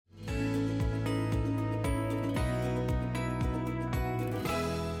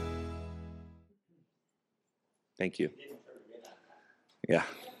Thank you. Yeah.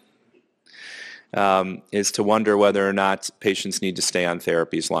 Is to wonder whether or not patients need to stay on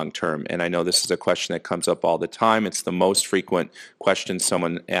therapies long term. And I know this is a question that comes up all the time. It's the most frequent question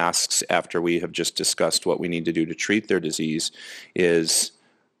someone asks after we have just discussed what we need to do to treat their disease is,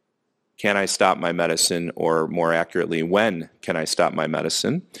 can I stop my medicine, or more accurately, when can I stop my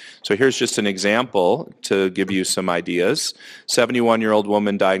medicine? So here's just an example to give you some ideas. 71-year-old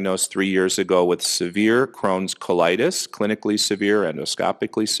woman diagnosed 3 years ago with severe Crohn's colitis, clinically severe,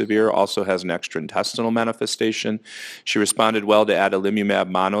 endoscopically severe, also has an extraintestinal manifestation. She responded well to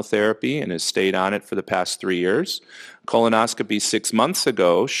adalimumab monotherapy and has stayed on it for the past 3 years. Colonoscopy 6 months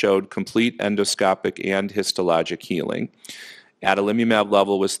ago showed complete endoscopic and histologic healing. Adalimumab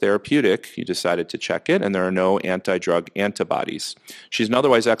level was therapeutic. You decided to check it, and there are no anti-drug antibodies. She's in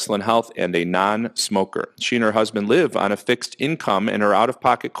otherwise excellent health and a non-smoker. She and her husband live on a fixed income, and her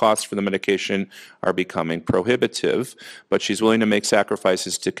out-of-pocket costs for the medication are becoming prohibitive, but she's willing to make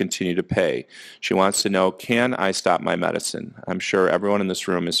sacrifices to continue to pay. She wants to know, can I stop my medicine? I'm sure everyone in this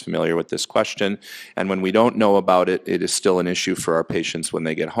room is familiar with this question, and when we don't know about it, it is still an issue for our patients when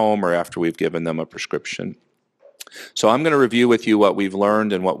they get home or after we've given them a prescription. So I'm going to review with you what we've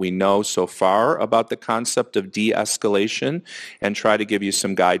learned and what we know so far about the concept of de-escalation and try to give you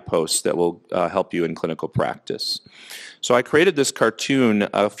some guideposts that will help you in clinical practice. So I created this cartoon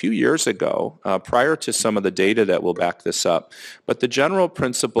a few years ago, prior to some of the data that will back this up. But the general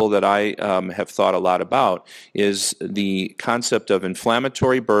principle that I have thought a lot about is the concept of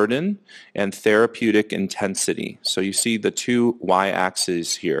inflammatory burden and therapeutic intensity. So you see the two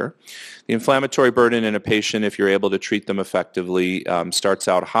y-axes here. The inflammatory burden in a patient, if you're able to treat them effectively, starts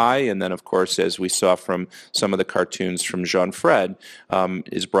out high, and then, of course, as we saw from some of the cartoons from Jean-Fred,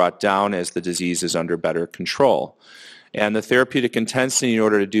 is brought down as the disease is under better control. And the therapeutic intensity, in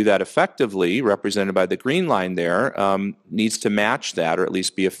order to do that effectively, represented by the green line there, needs to match that or at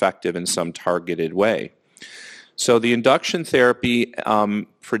least be effective in some targeted way. So the induction therapy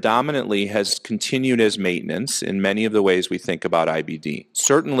predominantly has continued as maintenance in many of the ways we think about IBD.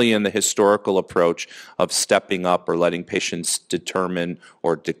 Certainly in the historical approach of stepping up or letting patients determine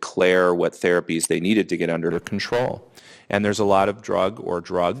or declare what therapies they needed to get under control. And there's a lot of drug or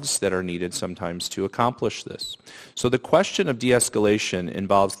drugs that are needed sometimes to accomplish this. So the question of de-escalation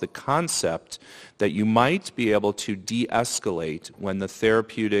involves the concept that you might be able to de-escalate when the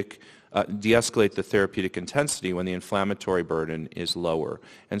de-escalate the therapeutic intensity when the inflammatory burden is lower.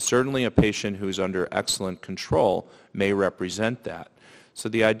 And certainly a patient who's under excellent control may represent that. So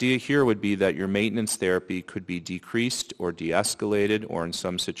the idea here would be that your maintenance therapy could be decreased or de-escalated or in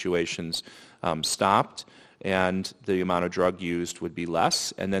some situations stopped, and the amount of drug used would be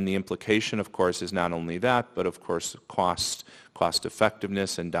less. And then the implication, of course, is not only that, but of course cost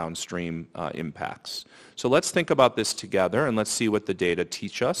effectiveness and downstream impacts. So let's think about this together and let's see what the data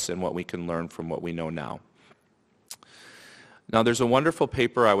teach us and what we can learn from what we know now. Now, there's a wonderful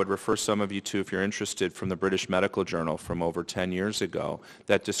paper I would refer some of you to if you're interested from the British Medical Journal from over 10 years ago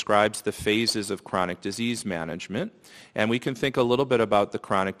that describes the phases of chronic disease management. And we can think a little bit about the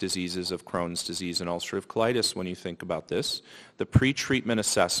chronic diseases of Crohn's disease and ulcerative colitis when you think about this. The pre-treatment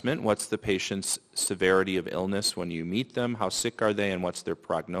assessment, what's the patient's severity of illness when you meet them, how sick are they, and what's their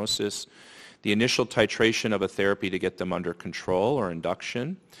prognosis. The initial titration of a therapy to get them under control or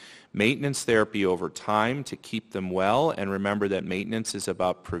induction. Maintenance therapy over time to keep them well, and remember that maintenance is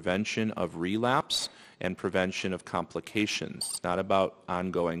about prevention of relapse and prevention of complications. It's not about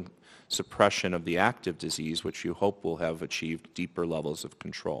ongoing suppression of the active disease, which you hope will have achieved deeper levels of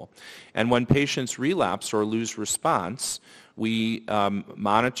control. And when patients relapse or lose response, we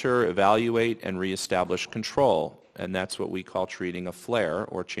monitor, evaluate, and reestablish control. And that's what we call treating a flare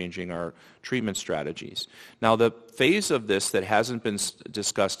or changing our treatment strategies. Now, the phase of this that hasn't been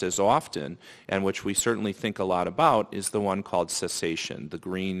discussed as often, and which we certainly think a lot about, is the one called cessation, the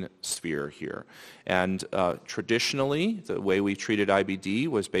green sphere here. And traditionally, the way we treated IBD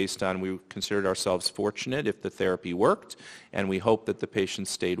was based on we considered ourselves fortunate if the therapy worked, and we hoped that the patient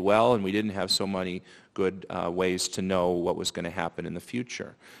stayed well, and we didn't have so many good ways to know what was going to happen in the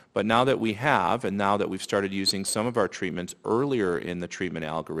future. But now that we have, and now that we've started using some of our treatments earlier in the treatment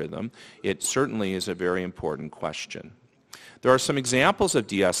algorithm, it certainly is a very important question. There are some examples of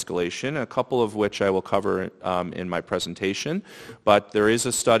de-escalation, a couple of which I will cover in my presentation, but there is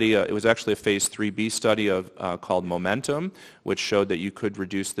a study, it was actually a phase 3B study called Momentum, which showed that you could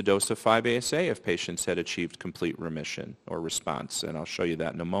reduce the dose of 5-ASA if patients had achieved complete remission or response, and I'll show you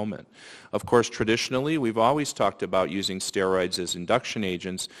that in a moment. Of course, traditionally, we've always talked about using steroids as induction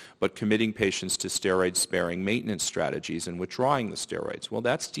agents, but committing patients to steroid-sparing maintenance strategies and withdrawing the steroids. Well,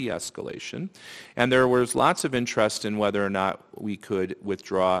 that's de-escalation, and there was lots of interest in whether or not we could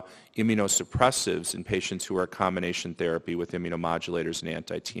withdraw immunosuppressives in patients who are combination therapy with immunomodulators and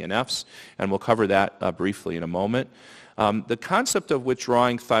anti-TNFs, and we'll cover that briefly in a moment. The concept of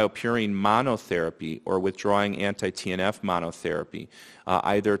withdrawing thiopurine monotherapy or withdrawing anti-TNF monotherapy,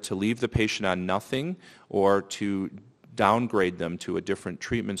 either to leave the patient on nothing or to downgrade them to a different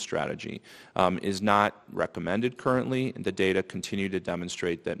treatment strategy, is not recommended currently. The data continue to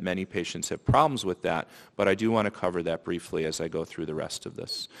demonstrate that many patients have problems with that, but I do want to cover that briefly as I go through the rest of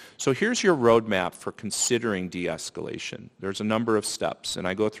this. So here's your roadmap for considering de-escalation. There's a number of steps, and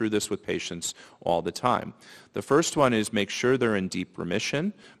I go through this with patients all the time. The first one is make sure they're in deep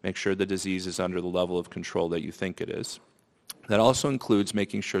remission, make sure the disease is under the level of control that you think it is. That also includes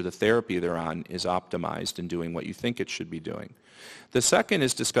making sure the therapy they're on is optimized and doing what you think it should be doing. The second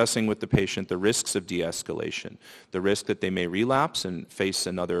is discussing with the patient the risks of de-escalation, the risk that they may relapse and face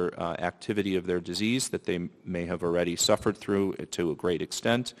another activity of their disease that they may have already suffered through to a great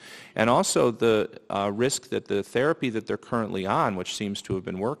extent, and also the risk that the therapy that they're currently on, which seems to have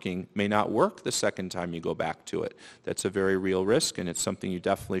been working, may not work the second time you go back to it. That's a very real risk, and it's something you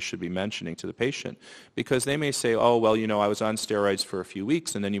definitely should be mentioning to the patient, because they may say, oh, well, you know, I was on steroids for a few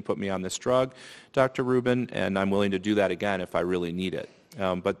weeks and then you put me on this drug, Dr. Rubin, and I'm willing to do that again if I really need it.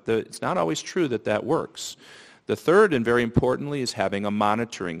 But it's not always true that that works. The third, and very importantly, is having a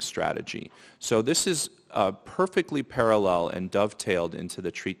monitoring strategy. So this is perfectly parallel and dovetailed into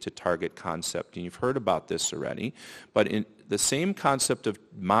the treat-to-target concept, and you've heard about this already. But in the same concept of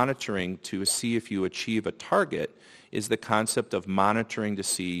monitoring to see if you achieve a target is the concept of monitoring to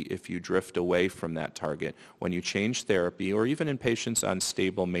see if you drift away from that target when you change therapy or even in patients on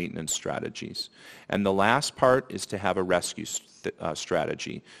stable maintenance strategies. And the last part is to have a rescue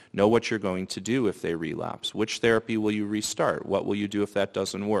strategy. Know what you're going to do if they relapse. Which therapy will you restart? What will you do if that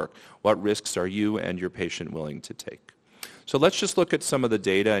doesn't work? What risks are you and your patient willing to take? So let's just look at some of the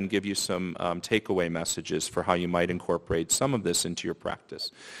data and give you some takeaway messages for how you might incorporate some of this into your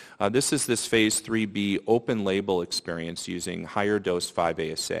practice. This is this phase 3B open label experience using higher dose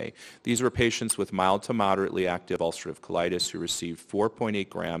 5-ASA. These were patients with mild to moderately active ulcerative colitis who received 4.8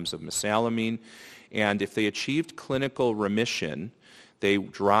 grams of mesalamine, and if they achieved clinical remission, they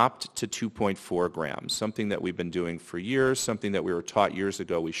dropped to 2.4 grams, something that we've been doing for years, something that we were taught years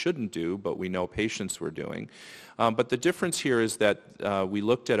ago we shouldn't do, but we know patients were doing. But the difference here is that we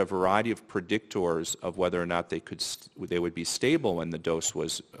looked at a variety of predictors of whether or not they would be stable when the dose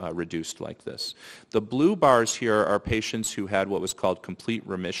was reduced like this. The blue bars here are patients who had what was called complete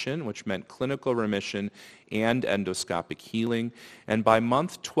remission, which meant clinical remission and endoscopic healing. And by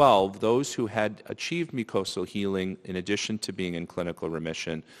month 12, those who had achieved mucosal healing in addition to being in clinical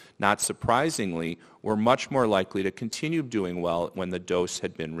remission, not surprisingly, were much more likely to continue doing well when the dose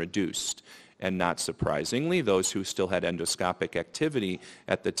had been reduced. And not surprisingly, those who still had endoscopic activity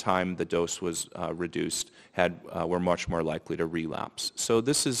at the time the dose was reduced were much more likely to relapse. So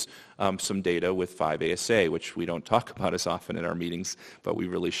this is some data with 5-ASA, which we don't talk about as often in our meetings, but we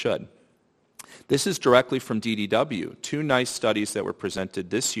really should. This is directly from DDW, two nice studies that were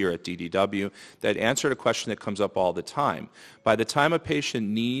presented this year at DDW that answered a question that comes up all the time. By the time a patient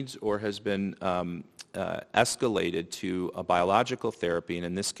needs or has been escalated to a biological therapy, and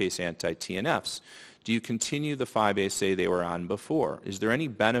in this case anti-TNFs, do you continue the 5-ASA they were on before? Is there any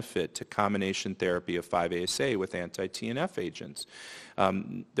benefit to combination therapy of 5-ASA with anti-TNF agents?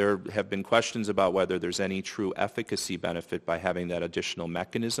 There have been questions about whether there's any true efficacy benefit by having that additional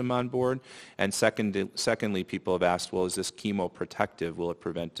mechanism on board. And secondly, people have asked, well, is this chemoprotective? Will it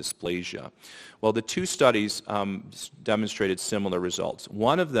prevent dysplasia? Well, the two studies demonstrated similar results.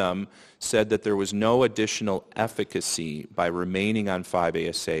 One of them said that there was no additional efficacy by remaining on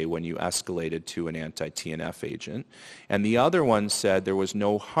 5-ASA when you escalated to an anti-TNF agent. And the other one said there was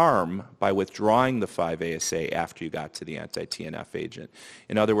no harm by withdrawing the 5-ASA after you got to the anti-TNF agent.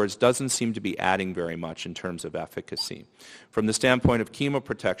 In other words, doesn't seem to be adding very much in terms of efficacy. From the standpoint of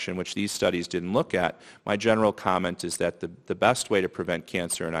chemoprotection, which these studies didn't look at, my general comment is that the best way to prevent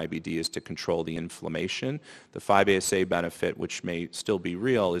cancer in IBD is to control the inflammation. The 5-ASA benefit, which may still be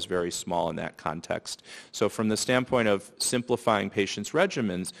real, is very small in that context. So from the standpoint of simplifying patients'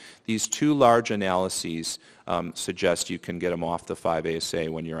 regimens, these two large analyses suggest you can get them off the 5-ASA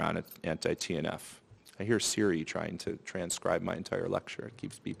when you're on an anti-TNF. I hear Siri trying to transcribe my entire lecture. It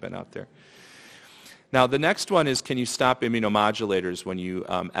keeps beeping out there. Now, the next one is, can you stop immunomodulators when you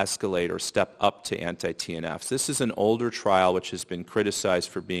escalate or step up to anti-TNFs? This is an older trial which has been criticized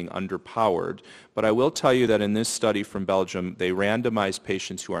for being underpowered, but I will tell you that in this study from Belgium, they randomized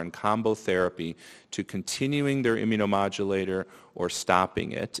patients who are in combo therapy to continuing their immunomodulator or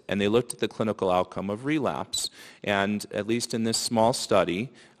stopping it, and they looked at the clinical outcome of relapse. And at least in this small study,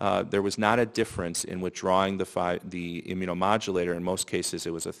 there was not a difference in withdrawing the immunomodulator. In most cases,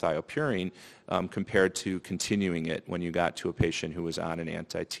 it was a thiopurine, compared to continuing it when you got to a patient who was on an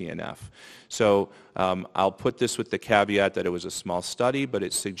anti-TNF. So I'll put this with the caveat that it was a small study, but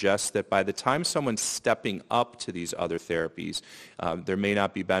it suggests that by the time someone's stepping up to these other therapies, there may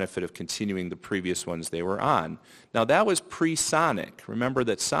not be benefit of continuing the previous ones they were on. Now, that was pre-Sonic. Remember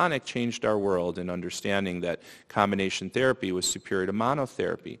that Sonic changed our world in understanding that combination therapy was superior to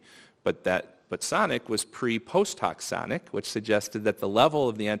monotherapy, but Sonic was pre-post-hoc Sonic, which suggested that the level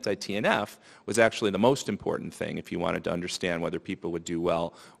of the anti-TNF was actually the most important thing if you wanted to understand whether people would do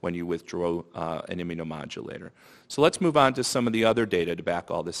well when you withdrew an immunomodulator. So let's move on to some of the other data to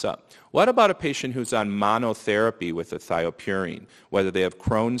back all this up. What about a patient who's on monotherapy with a thiopurine, whether they have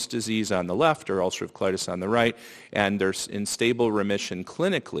Crohn's disease on the left or ulcerative colitis on the right, and they're in stable remission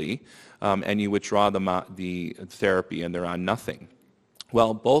clinically, and you withdraw the therapy and they're on nothing?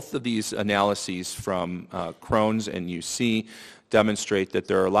 Well, both of these analyses from Crohn's and UC demonstrate that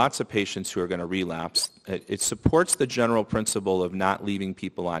there are lots of patients who are going to relapse. It supports the general principle of not leaving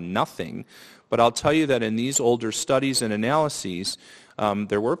people on nothing, but I'll tell you that in these older studies and analyses,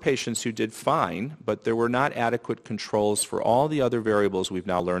 there were patients who did fine, but there were not adequate controls for all the other variables we've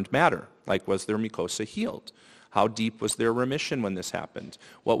now learned matter, like was their mucosa healed? How deep was their remission when this happened?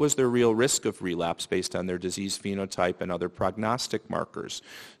 What was their real risk of relapse based on their disease phenotype and other prognostic markers?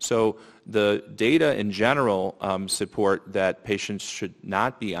 So the data in general support that patients should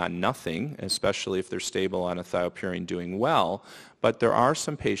not be on nothing, especially if they're stable on a thiopurine doing well, but there are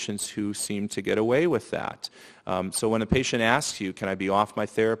some patients who seem to get away with that. So when a patient asks you, can I be off my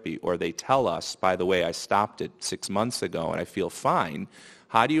therapy, or they tell us, by the way, I stopped it 6 months ago and I feel fine,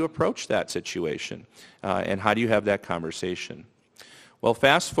 how do you approach that situation? And how do you have that conversation? Well,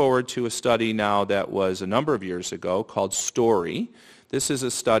 fast forward to a study now that was a number of years ago called STORY. This is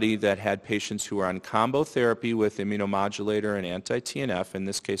a study that had patients who were on combo therapy with immunomodulator and anti-TNF, in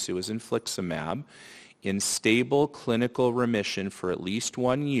this case it was infliximab, in stable clinical remission for at least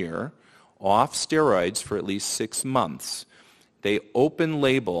 1 year, off steroids for at least 6 months. They open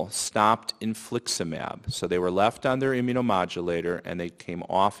label stopped infliximab. So they were left on their immunomodulator and they came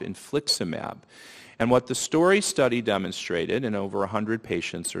off infliximab. And what the STORY study demonstrated in over 100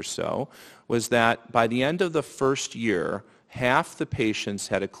 patients or so was that by the end of the first year, half the patients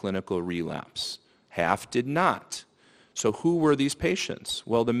had a clinical relapse. Half did not. So who were these patients?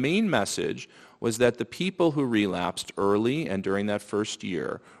 Well, the main message was that the people who relapsed early and during that first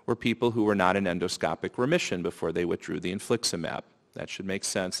year were people who were not in endoscopic remission before they withdrew the infliximab. That should make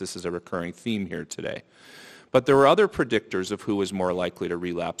sense. This is a recurring theme here today. But there were other predictors of who was more likely to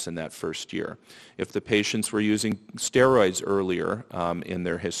relapse in that first year. If the patients were using steroids earlier in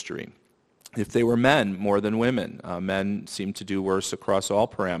their history, if they were men more than women, men seem to do worse across all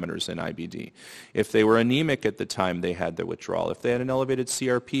parameters in IBD. If they were anemic at the time they had their withdrawal, if they had an elevated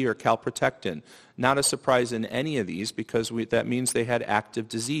CRP or calprotectin, not a surprise in any of these because that means they had active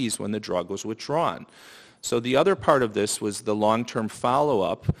disease when the drug was withdrawn. So the other part of this was the long-term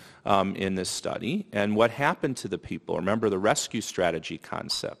follow-up in this study and what happened to the people. Remember the rescue strategy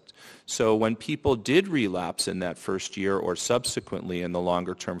concept. So when people did relapse in that first year or subsequently in the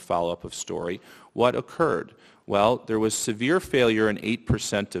longer-term follow-up of STORY, what occurred? Well, there was severe failure in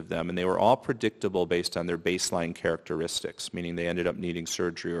 8% of them, and they were all predictable based on their baseline characteristics, meaning they ended up needing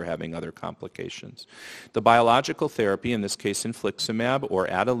surgery or having other complications. The biological therapy, in this case infliximab or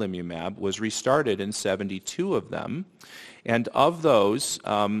adalimumab, was restarted in 72 of them, and of those,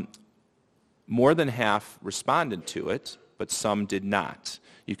 more than half responded to it, but some did not.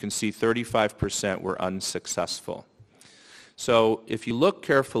 You can see 35% were unsuccessful. So if you look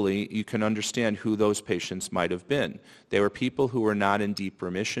carefully, you can understand who those patients might have been. They were people who were not in deep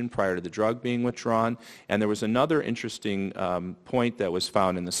remission prior to the drug being withdrawn. And there was another interesting point that was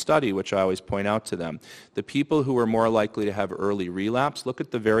found in the study, which I always point out to them. The people who were more likely to have early relapse, look at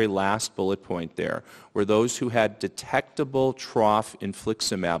the very last bullet point there, were those who had detectable trough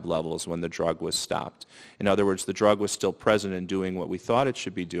infliximab levels when the drug was stopped. In other words, the drug was still present and doing what we thought it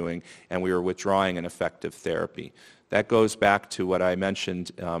should be doing, and we were withdrawing an effective therapy. That goes back to what I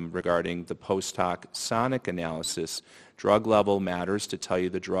mentioned regarding the post-hoc sonic analysis. Drug level matters to tell you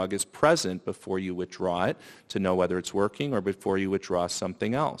the drug is present before you withdraw it, to know whether it's working or before you withdraw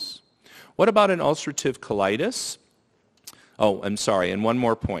something else. What about an ulcerative colitis? Oh, I'm sorry, and one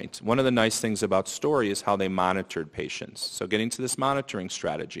more point. One of the nice things about STORY is how they monitored patients. So getting to this monitoring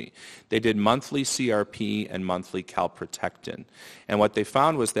strategy, they did monthly CRP and monthly calprotectin. And what they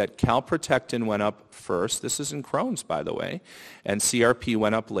found was that calprotectin went up first, this is in Crohn's by the way, and CRP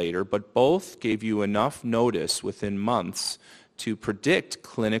went up later, but both gave you enough notice within months to predict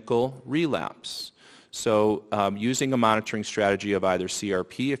clinical relapse. So using a monitoring strategy of either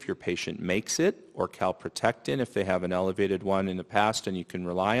CRP if your patient makes it, or calprotectin if they have an elevated one in the past and you can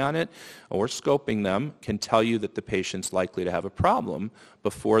rely on it, or scoping them can tell you that the patient's likely to have a problem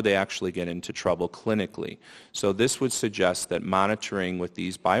before they actually get into trouble clinically. So this would suggest that monitoring with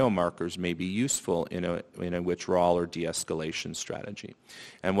these biomarkers may be useful in a withdrawal or de-escalation strategy.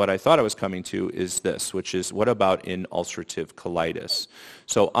 And what I thought I was coming to is this, which is what about in ulcerative colitis?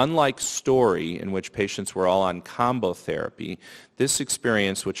 So unlike STORY, in which patients were all on combo therapy, this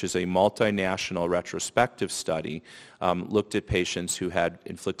experience, which is a multinational retrospective study, looked at patients who had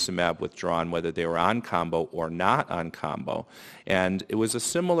infliximab withdrawn, whether they were on combo or not on combo. And it was a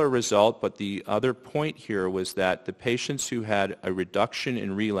similar result, but the other point here was that the patients who had a reduction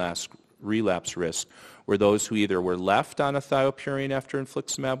in relapse risk were those who either were left on a thiopurine after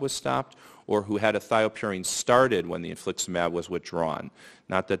infliximab was stopped or who had a thiopurine started when the infliximab was withdrawn.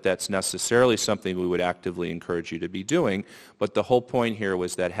 Not that that's necessarily something we would actively encourage you to be doing, but the whole point here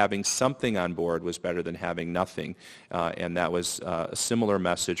was that having something on board was better than having nothing, and that was a similar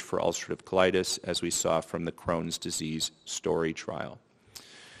message for ulcerative colitis as we saw from the Crohn's disease STORY trial.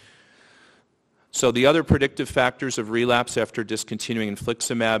 So the other predictive factors of relapse after discontinuing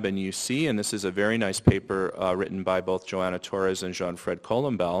infliximab and UC, and this is a very nice paper written by both Joanna Torres and Jean-Fred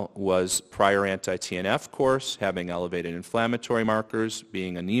Colombel, was prior anti-TNF course, having elevated inflammatory markers,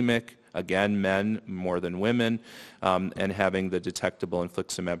 being anemic, again, men more than women, and having the detectable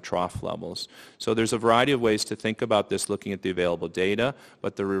infliximab trough levels. So there's a variety of ways to think about this looking at the available data,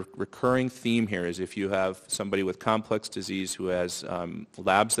 but the recurring theme here is if you have somebody with complex disease who has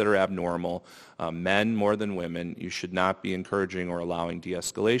labs that are abnormal, men more than women, you should not be encouraging or allowing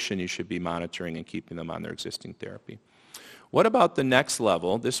de-escalation. You should be monitoring and keeping them on their existing therapy. What about the next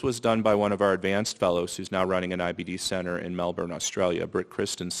level? This was done by one of our advanced fellows who's now running an IBD center in Melbourne, Australia, Britt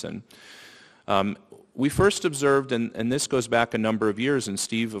Christensen. We first observed, and this goes back a number of years, and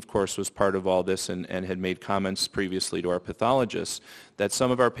Steve, of course, was part of all this and had made comments previously to our pathologists, that some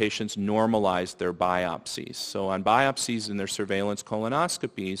of our patients normalized their biopsies. So on biopsies in their surveillance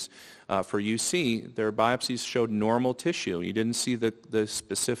colonoscopies for UC, their biopsies showed normal tissue. You didn't see the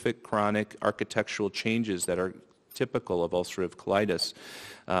specific chronic architectural changes that are typical of ulcerative colitis.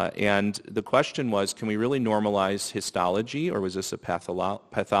 And the question was, can we really normalize histology, or was this a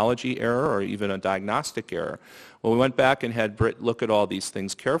pathology error or even a diagnostic error? Well, we went back and had Britt look at all these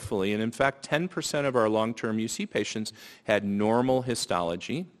things carefully, and in fact 10% of our long-term UC patients had normal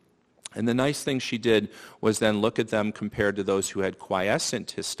histology. And the nice thing she did was then look at them compared to those who had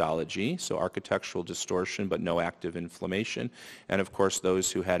quiescent histology, so architectural distortion but no active inflammation, and of course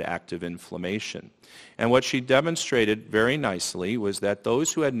those who had active inflammation. And what she demonstrated very nicely was that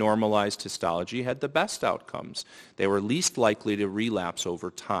those who had normalized histology had the best outcomes. They were least likely to relapse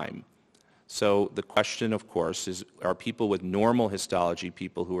over time. So the question, of course, is, are people with normal histology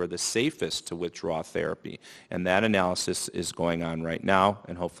people who are the safest to withdraw therapy? And that analysis is going on right now,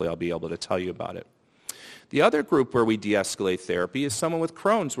 and hopefully I'll be able to tell you about it. The other group where we de-escalate therapy is someone with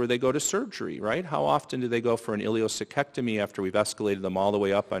Crohn's, where they go to surgery, right? How often do they go for an ileocectomy after we've escalated them all the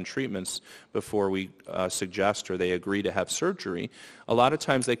way up on treatments before we suggest or they agree to have surgery? A lot of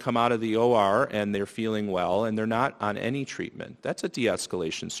times they come out of the OR and they're feeling well and they're not on any treatment. That's a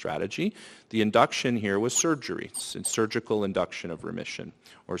de-escalation strategy. The induction here was surgery. It's surgical induction of remission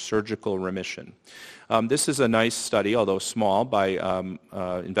or surgical remission. This is a nice study, although small, by an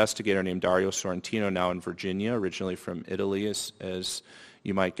investigator named Dario Sorrentino, now in Virginia, originally from Italy, as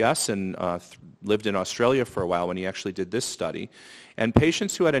you might guess, and lived in Australia for a while when he actually did this study. And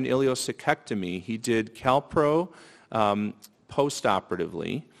patients who had an ileocectomy, he did Calpro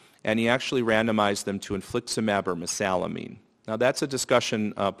postoperatively, and he actually randomized them to infliximab or mesalamine. Now that's a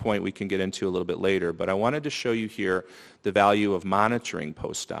discussion point we can get into a little bit later, but I wanted to show you here the value of monitoring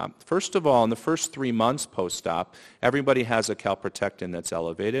post-op. First of all, in the first 3 months post-op, everybody has a calprotectin that's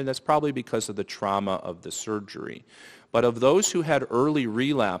elevated, and that's probably because of the trauma of the surgery. But of those who had early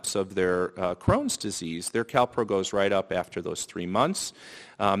relapse of their Crohn's disease, their Calpro goes right up after those 3 months.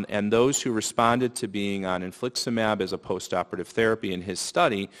 And those who responded to being on infliximab as a postoperative therapy in his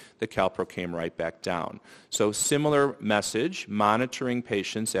study, the Calpro came right back down. So similar message, monitoring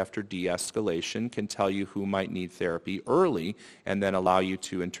patients after de-escalation can tell you who might need therapy early and then allow you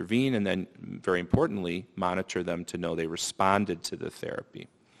to intervene and then, very importantly, monitor them to know they responded to the therapy.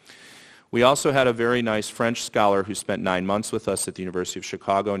 We also had a very nice French scholar who spent 9 months with us at the University of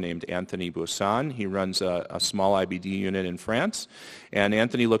Chicago named Anthony Boussan. He runs a small IBD unit in France, and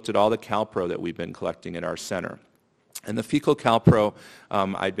Anthony looked at all the Calpro that we've been collecting at our center. And the fecal Calpro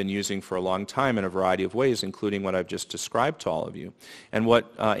I'd been using for a long time in a variety of ways, including what I've just described to all of you. And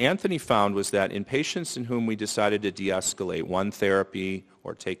what Anthony found was that in patients in whom we decided to de-escalate one therapy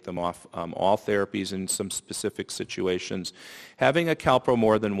or take them off all therapies in some specific situations, having a Calpro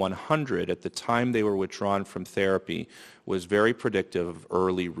more than 100 at the time they were withdrawn from therapy was very predictive of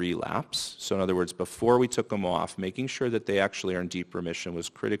early relapse. So in other words, before we took them off, making sure that they actually are in deep remission was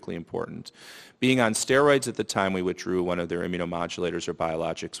critically important. Being on steroids at the time we withdrew one of their immunomodulators or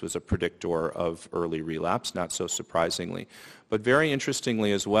biologics was a predictor of early relapse, not so surprisingly. But very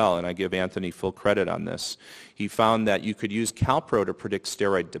interestingly as well, and I give Anthony full credit on this, he found that you could use Calpro to predict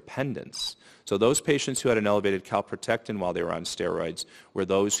steroid dependence. So those patients who had an elevated calprotectin while they were on steroids were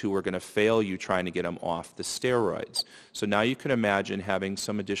those who were going to fail you trying to get them off the steroids. So now you can imagine having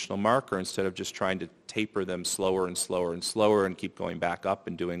some additional marker instead of just trying to taper them slower and slower and slower and keep going back up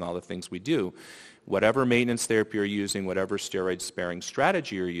and doing all the things we do. Whatever maintenance therapy you're using, whatever steroid-sparing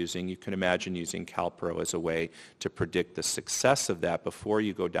strategy you're using, you can imagine using Calpro as a way to predict the success of that before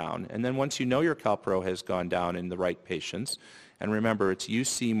you go down. And then once you know your Calpro has gone down in the right patients, and remember, it's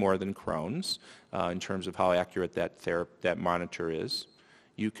UC more than Crohn's in terms of how accurate that monitor is,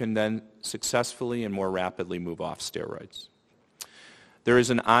 you can then successfully and more rapidly move off steroids. There is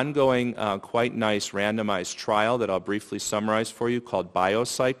an ongoing, quite nice randomized trial that I'll briefly summarize for you called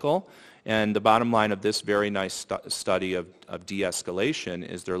BioCycle. And the bottom line of this very nice study of de-escalation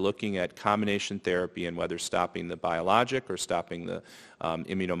is they're looking at combination therapy and whether stopping the biologic or stopping the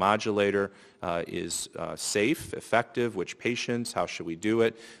immunomodulator is safe, effective, which patients, how should we do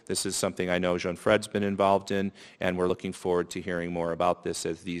it. This is something I know Jean-Fred's been involved in, and we're looking forward to hearing more about this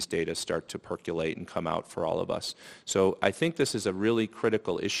as these data start to percolate and come out for all of us. So I think this is a really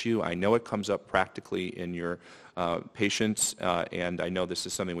critical issue. I know it comes up practically in your patients, and I know this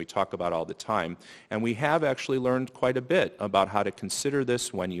is something we talk about all the time. And we have actually learned quite a bit about how to consider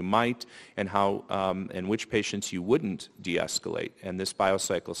this, when you might, and how and which patients you wouldn't de-escalate. And this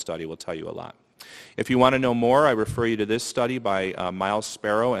BioCycle study will tell you a lot. If you want to know more, I refer you to this study by Miles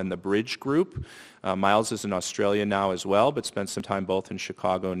Sparrow and the Bridge Group. Miles is in Australia now as well, but spent some time both in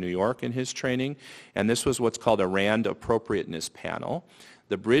Chicago and New York in his training. And this was what's called a RAND appropriateness panel.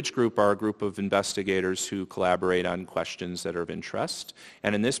 The Bridge Group are a group of investigators who collaborate on questions that are of interest.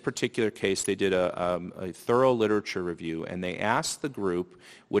 And in this particular case, they did a thorough literature review, and they asked the group,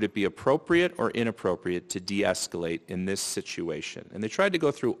 would it be appropriate or inappropriate to de-escalate in this situation? And they tried to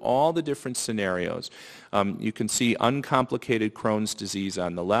go through all the different scenarios. You can see uncomplicated Crohn's disease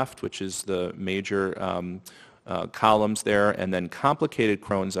on the left, which is the major columns there, and then complicated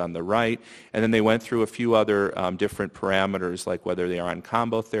Crohn's on the right. And then they went through a few other different parameters, like whether they are on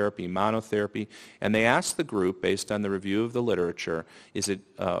combo therapy, monotherapy. And they asked the group, based on the review of the literature, is it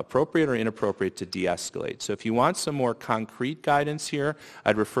appropriate or inappropriate to de-escalate? So if you want some more concrete guidance here,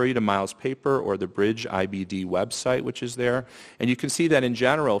 I'd refer you to Miles' paper or the Bridge IBD website, which is there. And you can see that in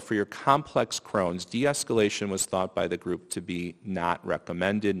general, for your complex Crohn's, de-escalation was thought by the group to be not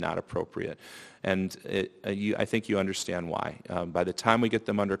recommended, not appropriate. And I think you understand why. By the time we get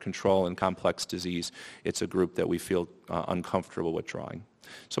them under control in complex disease, it's a group that we feel uncomfortable withdrawing.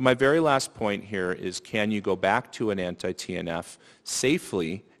 So my very last point here is, can you go back to an anti-TNF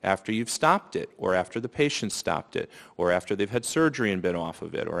safely after you've stopped it, or after the patient stopped it, or after they've had surgery and been off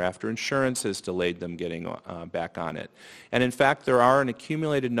of it, or after insurance has delayed them getting back on it? And in fact, there are an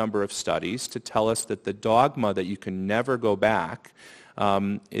accumulated number of studies to tell us that the dogma that you can never go back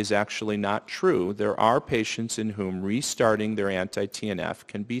is actually not true. There are patients in whom restarting their anti-TNF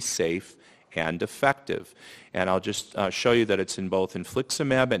can be safe and effective. And I'll just show you that it's in both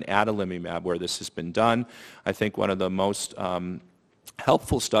infliximab and adalimumab where this has been done. I think one of the most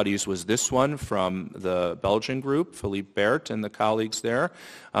helpful studies was this one from the Belgian group, Philippe Bert and the colleagues there,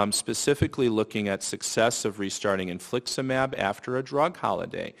 specifically looking at success of restarting infliximab after a drug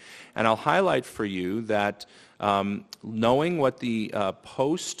holiday. And I'll highlight for you that knowing what the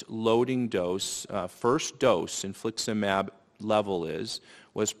post-loading dose, first dose infliximab level is,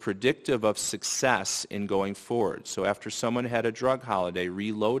 was predictive of success in going forward. So after someone had a drug holiday,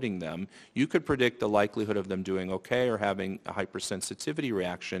 reloading them, you could predict the likelihood of them doing okay or having a hypersensitivity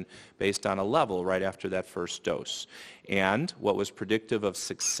reaction based on a level right after that first dose. And what was predictive of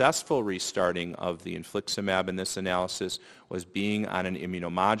successful restarting of the infliximab in this analysis was being on an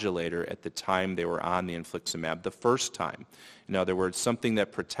immunomodulator at the time they were on the infliximab the first time. In other words, something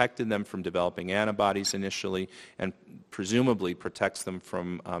that protected them from developing antibodies initially and presumably protects them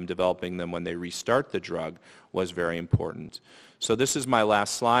from developing them when they restart the drug was very important. So this is my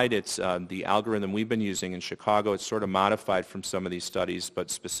last slide. It's the algorithm we've been using in Chicago. It's sort of modified from some of these studies,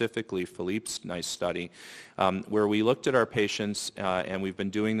 but specifically Philippe's nice study, where we looked at our patients, and we've been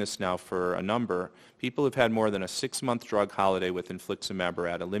doing this now for a number. People who've had more than a 6-month drug holiday with infliximab or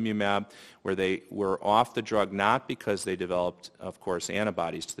adalimumab, where they were off the drug not because they developed, of course,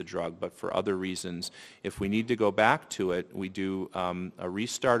 antibodies to the drug, but for other reasons. If we need to go back to it, we do a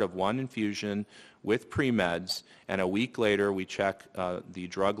restart of one infusion with pre-meds, and a week later we check the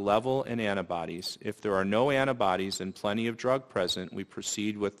drug level and antibodies. If there are no antibodies and plenty of drug present, we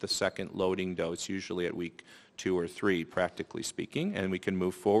proceed with the second loading dose, usually at week 2 or 3, practically speaking, and we can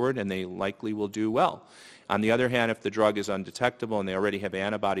move forward, and they likely will do well. On the other hand, if the drug is undetectable and they already have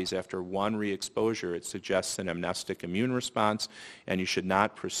antibodies after one re-exposure, it suggests an amnestic immune response, and you should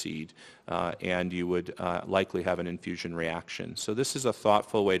not proceed, and you would likely have an infusion reaction. So this is a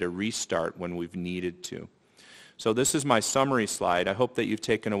thoughtful way to restart when we've needed to. So this is my summary slide. I hope that you've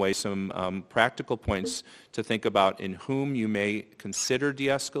taken away some practical points to think about in whom you may consider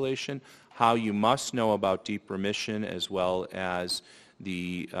de-escalation, how you must know about deep remission, as well as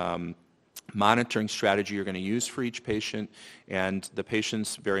the monitoring strategy you're going to use for each patient, and the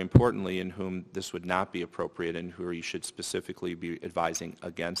patients, very importantly, in whom this would not be appropriate and who you should specifically be advising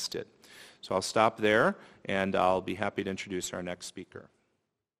against it. So I'll stop there, and I'll be happy to introduce our next speaker.